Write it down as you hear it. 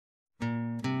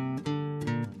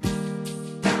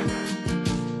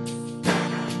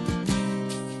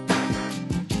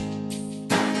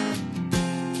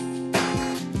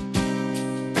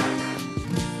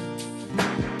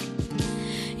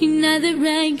not the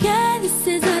right guy, this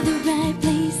is not the right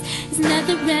place. It's not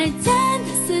the right time,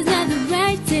 this is not the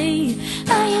right day.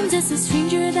 I am just a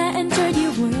stranger that entered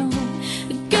your world,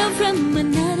 a girl from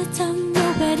another town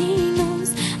nobody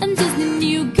knows. I'm just a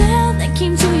new girl that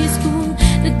came to your school,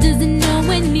 that doesn't know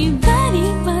anybody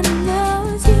but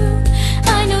knows you.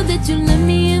 I know that you love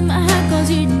me and my heart calls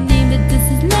your name, but this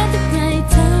is not the right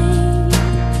time,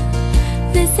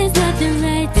 this is not the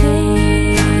right day.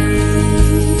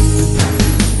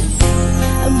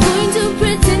 I'm going to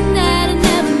pretend that I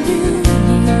never knew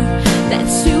you, that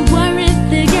you weren't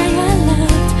the guy I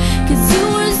loved, 'cause you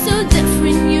were so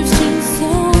different, you've changed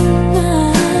so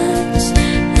much.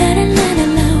 La la la la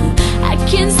la, I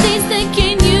can't stay stuck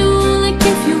in you like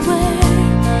if you were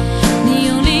the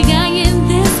only guy in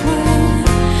this world.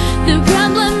 The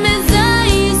problem is I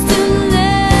used to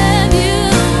love you,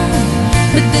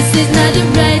 but this is not the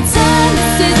right time,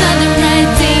 this is not the right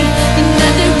day. You're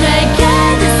not the right guy,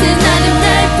 this is not the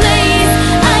right place.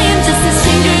 I am just a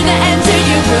stranger that entered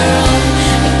your world,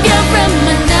 a girl from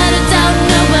another town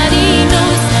nobody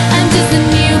knows. I'm just a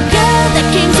new girl that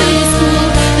came to your school,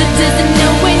 that doesn't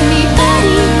know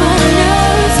anybody but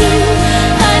knows you.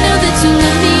 I know that you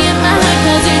love me and my heart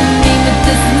calls your name, but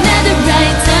this is not the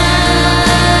right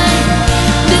time,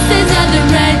 this is not the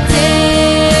right day.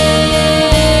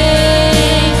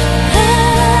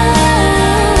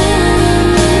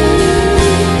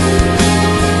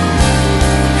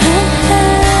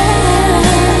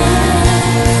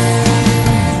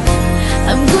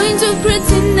 I'm going to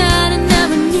pretend that I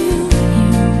never knew you,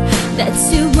 that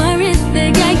you weren't the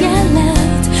guy I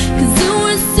loved, 'cause you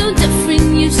were so different,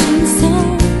 you changed so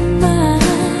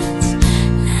much.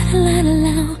 La la la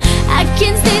la, I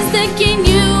can't stay stuck in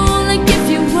you like if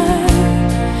you were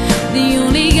the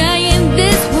only guy in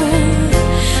this world.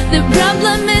 The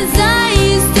problem is I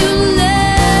used to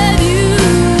love you,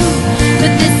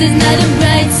 but this is not the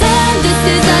right time, this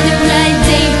is not the right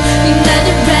day. You're not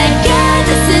the right guy,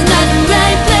 this is not the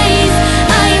right place.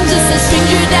 I am just a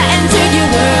stranger that entered your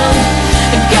world,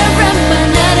 a girl from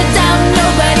another town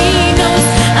nobody knows.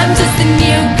 I'm just a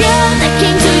new girl that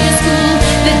came to your school,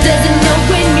 that doesn't know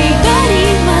anybody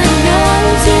but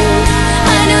knows you.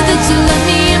 I know that you love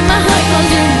me and my heart calls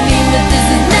your name, but this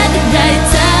is not the right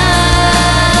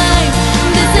time,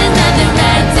 this is not the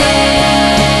right day.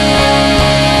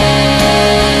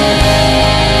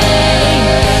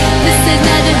 This is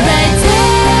not the right day,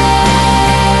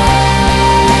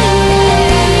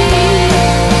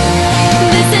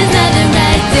 this is not the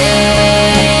right day.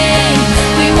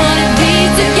 We wanna be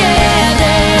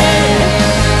together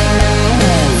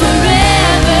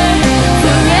forever,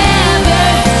 forever,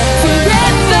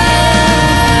 forever.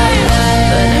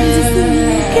 But I'm just a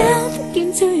new girl that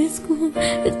came to your school,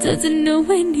 that doesn't know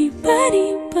anybody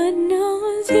but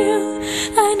knows you.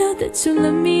 I know that you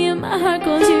love me and my heart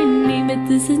calls your name, but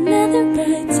this is not the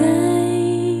right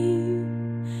time,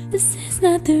 this is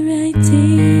not the right day.